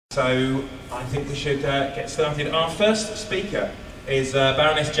So I think we should get started. Our first speaker is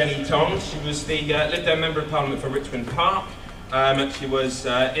Baroness Tonge. She was the Lib Dem Member of Parliament for Richmond Park. She was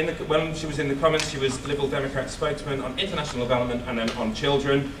when she was in the Commons, she was Liberal Democrat spokesman on international development and then on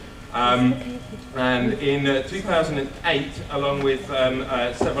children. And in 2008, along with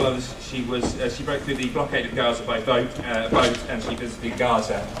several others, she broke through the blockade of Gaza by boat, and she visited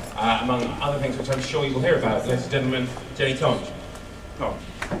Gaza, among other things, which I'm sure you will hear about. Ladies and gentlemen, Tonge. Come on.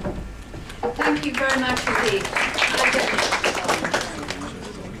 Thank you very much indeed.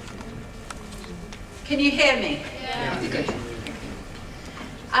 Can you hear me? Yeah. Good.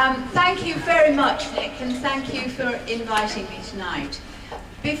 Thank you very much, Nick, and thank you for inviting me tonight.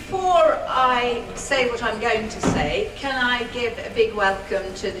 Before I say what I'm going to say, can I give a big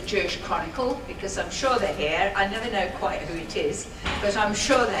welcome to the Jewish Chronicle, because I'm sure they're here. I never know quite who it is, but I'm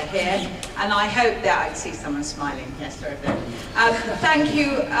sure they're here, and I hope that I see someone smiling. Yes, very good.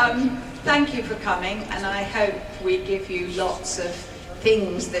 Thank you for coming, and I hope we give you lots of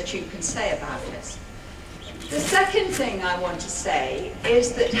things that you can say about us. The second thing I want to say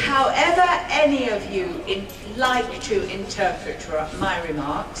is that however any of you like to interpret my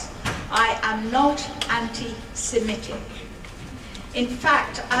remarks, I am not anti-Semitic. In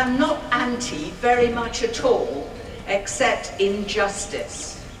fact, I'm not anti very much at all, except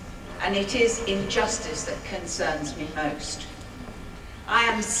injustice. And it is injustice that concerns me most. I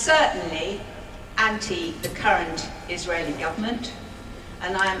am certainly anti the current Israeli government,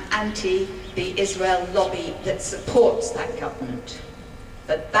 and I am anti the Israel lobby that supports that government.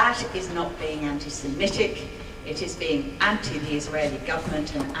 But that is not being anti-Semitic, it is being anti the Israeli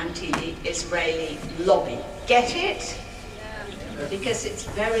government and anti the Israeli lobby. Get it? Because it's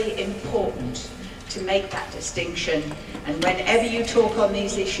very important to make that distinction, and whenever you talk on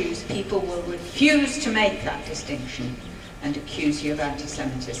these issues, people will refuse to make that distinction and accuse you of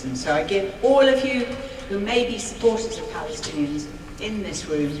anti-Semitism. So I give all of you who may be supporters of Palestinians in this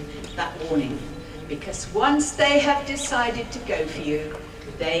room that warning, because once they have decided to go for you,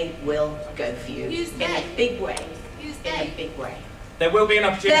 they will go for you in a big way. In a big way. There will be an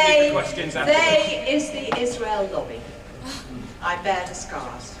opportunity for questions after They is the Israel lobby. I bear the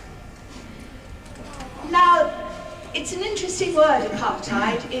scars. Now, it's an interesting word,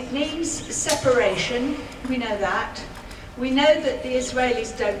 apartheid. It means separation. We know that. We know that the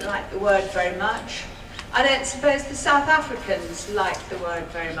Israelis don't like the word very much. I don't suppose the South Africans like the word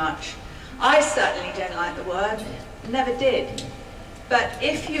very much. I certainly don't like the word, never did. But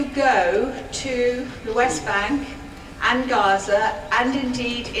if you go to the West Bank and Gaza, and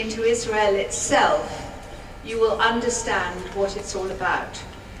indeed into Israel itself, you will understand what it's all about.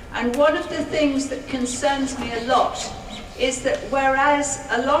 And one of the things that concerns me a lot is that whereas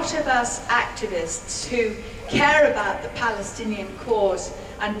a lot of us activists who care about the Palestinian cause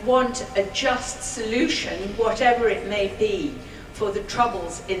and want a just solution, whatever it may be, for the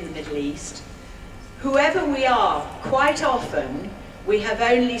troubles in the Middle East, whoever we are, quite often we have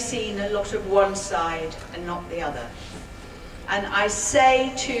only seen a lot of one side and not the other. And I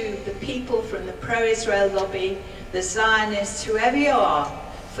say to the people from the pro-Israel lobby, the Zionists, whoever you are,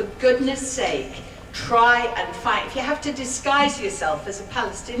 for goodness sake, try and fight. If you have to disguise yourself as a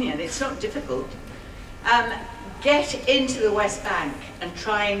Palestinian, it's not difficult. Get into the West Bank and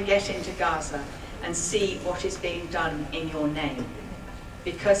try and get into Gaza and see what is being done in your name,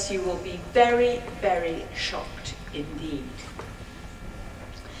 because you will be very, very shocked indeed.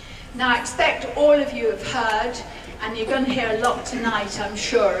 Now, I expect all of you have heard, and you're going to hear a lot tonight, I'm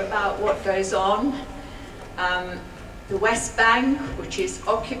sure, about what goes on. The West Bank, which is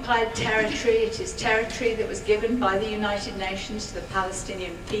occupied territory, it is territory that was given by the United Nations to the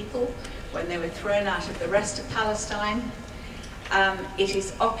Palestinian people when they were thrown out of the rest of Palestine. It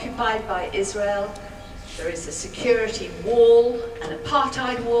is occupied by Israel. There is a security wall, an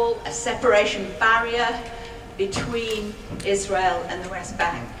apartheid wall, a separation barrier between Israel and the West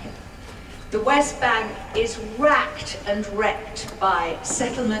Bank. The West Bank is racked and wrecked by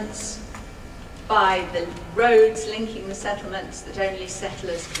settlements, by the roads linking the settlements that only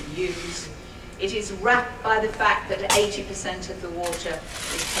settlers can use. It is racked by the fact that 80% of the water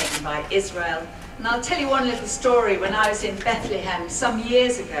is taken by Israel. And I'll tell you one little story. When I was in Bethlehem some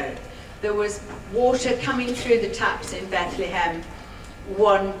years ago, there was water coming through the taps in Bethlehem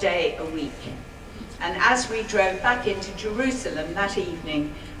one day a week. And as we drove back into Jerusalem that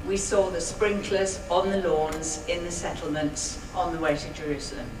evening, we saw the sprinklers on the lawns in the settlements on the way to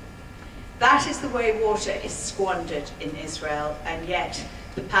Jerusalem. That is the way water is squandered in Israel, and yet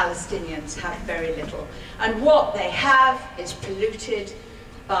the Palestinians have very little. And what they have is polluted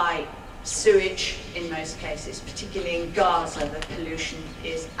by sewage in most cases, particularly in Gaza. The pollution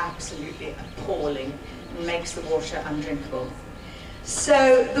is absolutely appalling and makes the water undrinkable.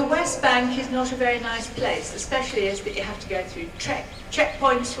 So the West Bank is not a very nice place, especially as that you have to go through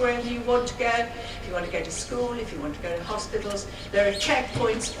checkpoints wherever you want to go. If you want to go to school, if you want to go to hospitals, there are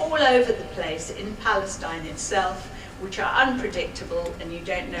checkpoints all over the place in Palestine itself, which are unpredictable, and you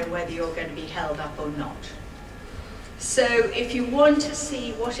don't know whether you're going to be held up or not. So if you want to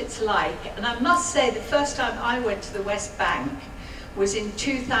see what it's like, and I must say the first time I went to the West Bank was in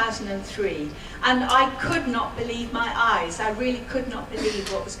 2003, and I could not believe my eyes. I really could not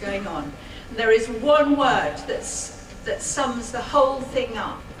believe what was going on. And there is one word that sums the whole thing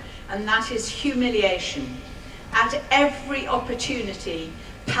up, and that is humiliation. At every opportunity,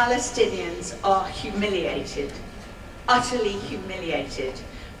 Palestinians are humiliated, utterly humiliated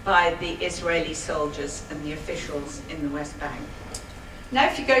by the Israeli soldiers and the officials in the West Bank. Now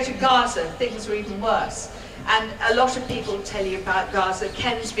if you go to Gaza, things are even worse. And a lot of people tell you about Gaza.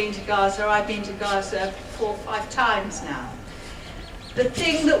 Ken's been to Gaza, I've been to Gaza 4 or 5 times now. The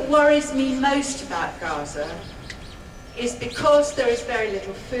thing that worries me most about Gaza is because there is very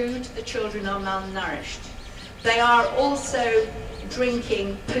little food, the children are malnourished. They are also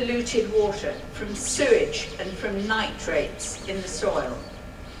drinking polluted water from sewage and from nitrates in the soil,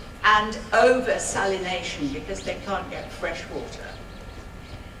 and over-salination because they can't get fresh water.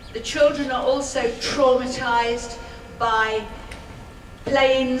 The children are also traumatized by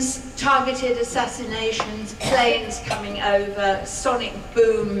planes, targeted assassinations, planes coming over, sonic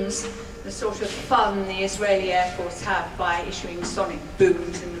booms, the sort of fun the Israeli Air Force have by issuing sonic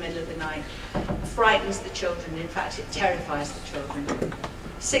booms in the middle of the night. Frightens the children, in fact it terrifies the children.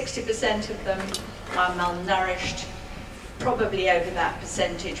 60% of them are malnourished, probably over that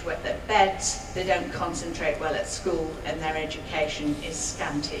percentage wet their beds, they don't concentrate well at school, and their education is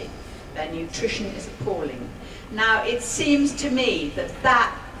scanty. Their nutrition is appalling. Now it seems to me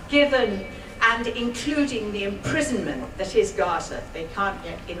that given and including the imprisonment that is Gaza, they can't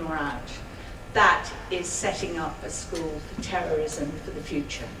get in or out, that is setting up a school for terrorism for the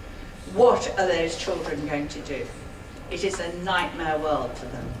future. What are those children going to do? It is a nightmare world for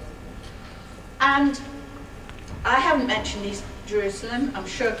them. And I haven't mentioned East Jerusalem. I'm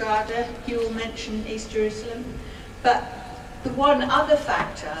sure, Garda, you will mention East Jerusalem. But the one other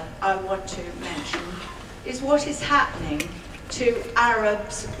factor I want to mention is what is happening to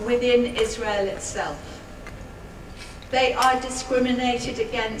Arabs within Israel itself. They are discriminated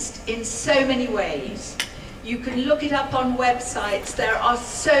against in so many ways. You can look it up on websites. There are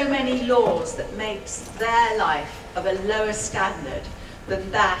so many laws that makes their life of a lower standard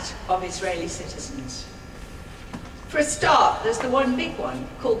than that of Israeli citizens. For a start, there's the one big one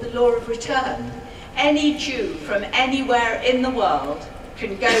called the law of return. Any Jew from anywhere in the world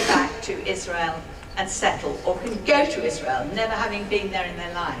can go back to Israel and settle, or can go to Israel, never having been there in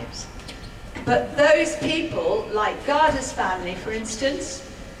their lives. But those people, like Garda's family, for instance,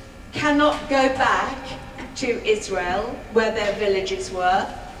 cannot go back to Israel, where their villages were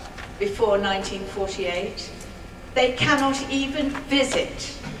before 1948. They cannot even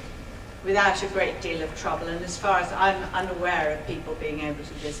visit without a great deal of trouble, and as far as I'm unaware of people being able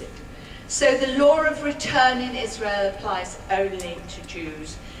to visit. So the law of return in Israel applies only to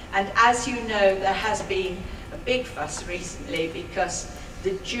Jews. And as you know, there has been a big fuss recently because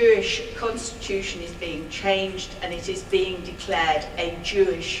the Jewish constitution is being changed and it is being declared a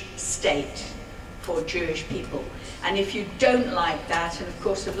Jewish state for Jewish people. And if you don't like that, and of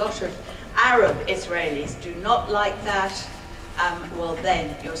course a lot of Arab Israelis do not like that, well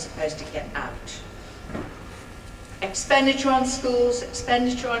then you're supposed to get out. Expenditure on schools,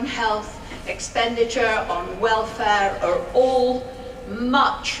 expenditure on health, expenditure on welfare are all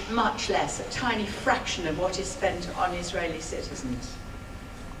much, much less, a tiny fraction of what is spent on Israeli citizens.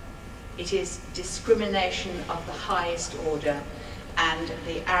 It is discrimination of the highest order, and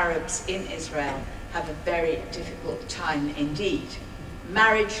the Arabs in Israel have a very difficult time indeed.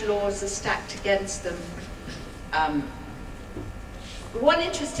 Marriage laws are stacked against them. One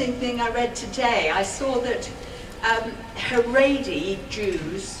interesting thing I read today, I saw that Haredi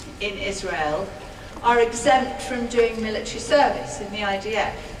Jews in Israel are exempt from doing military service in the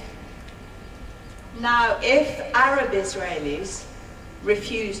IDF. Now, if Arab Israelis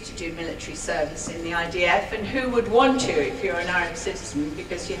refuse to do military service in the IDF, and who would want to if you're an Arab citizen,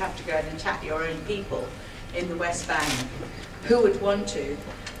 because you have to go and attack your own people in the West Bank, who would want to?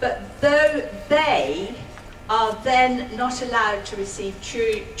 But though they are then not allowed to receive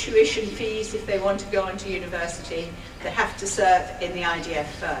tuition fees if they want to go on to university, they have to serve in the IDF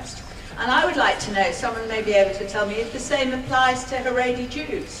first. And I would like to know, someone may be able to tell me, if the same applies to Haredi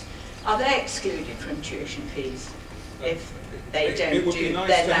Jews. Are they excluded from tuition fees if they don't it would do be nice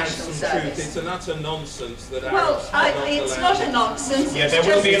their to have national some service? truth. It's an utter nonsense that Well, it's not a nonsense. Yeah, it's there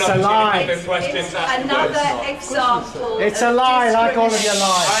will be an just opportunity for questions it's afterwards. another example. It's of a lie, like all of your discrimination.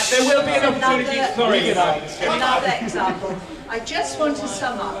 lies. There will be an opportunity. Sorry, Another example. I just want to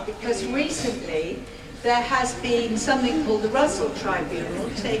sum up because recently there has been something called the Russell Tribunal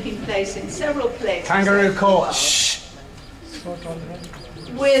taking place in several places. Kangaroo court. Shh.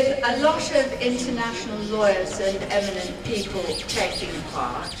 With a lot of international lawyers and eminent people taking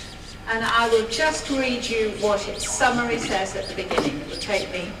part. And I will just read you what its summary says at the beginning. It will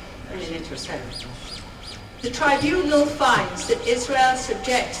take me a minute or so. The tribunal finds that Israel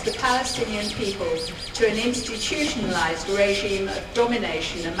subjects the Palestinian people to an institutionalized regime of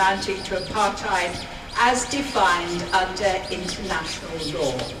domination amounting to apartheid as defined under international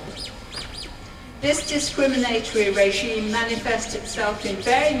law. This discriminatory regime manifests itself in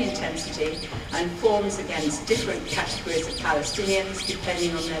varying intensity and forms against different categories of Palestinians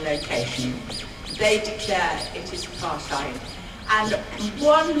depending on their location. They declare it is apartheid. And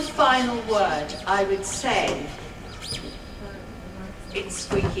one final word I would say, it's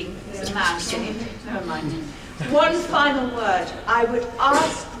squeaking, there's a mouse in it, never mind. One final word, I would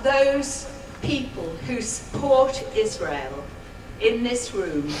ask those people who support Israel in this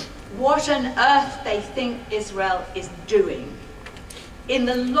room what on earth they think Israel is doing. In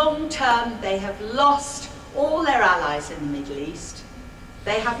the long term, they have lost all their allies in the Middle East.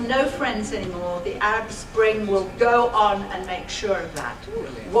 They have no friends anymore. The Arab Spring will go on and make sure of that.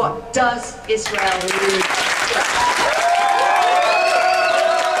 What does Israel do?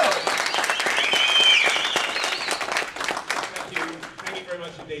 Thank you very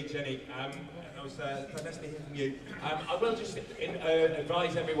much indeed, Jenny. That was fantastic to hear from you. I will just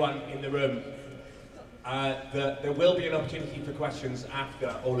advise everyone in the room that there will be an opportunity for questions after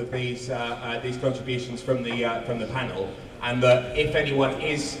all of these contributions from the panel, and that if anyone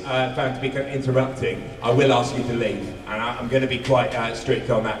is found to be interrupting, I will ask you to leave, and I'm going to be quite strict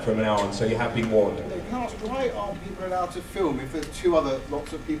on that from now on. So you have been warned. Why aren't people allowed to film if there's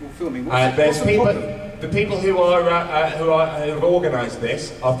lots of people filming? The people who have organised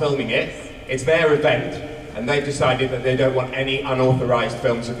this are filming it. It's their event, and they've decided that they don't want any unauthorised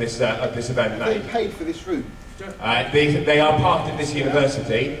films of this event made. They paid for this room. They are part of this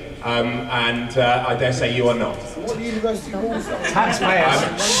university, and I dare say you are not. What the university rules are?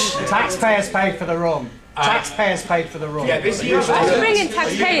 Taxpayers paid for the room. Taxpayers paid for the room. Yeah, this I bring in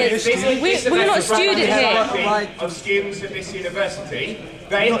taxpayers. We're not students here. Of students at this university,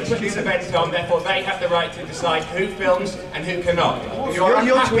 they put this event on, therefore they have the right to decide who films and who cannot. If you're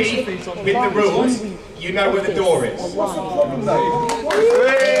unhappy with the rules, you know where the door is. What's the problem though?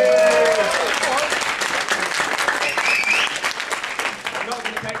 I'm not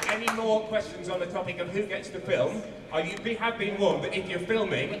going to take any more questions on the topic of who gets to film. You have been warned that if you're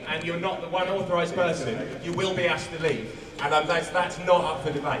filming and you're not the one authorised person, you will be asked to leave. And that's not up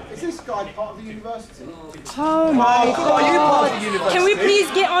for debate. Is this guy part of the university? Oh my God! Are you part of the university? Can we please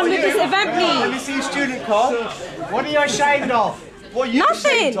get on with this event, Let me please? see your student card. What are you ashamed of? What are you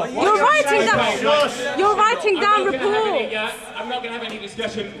Nothing. ashamed of? You're writing down. You're writing down reports. I'm not going to have any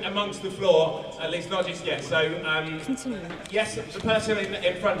discussion amongst the floor, at least not just yet. So, yes, the person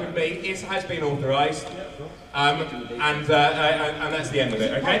in front of me has been authorised, and that's the end of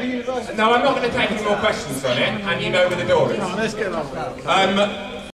it. Okay? No, I'm not going to take any more questions on it, and you know where the door is. Let's get on.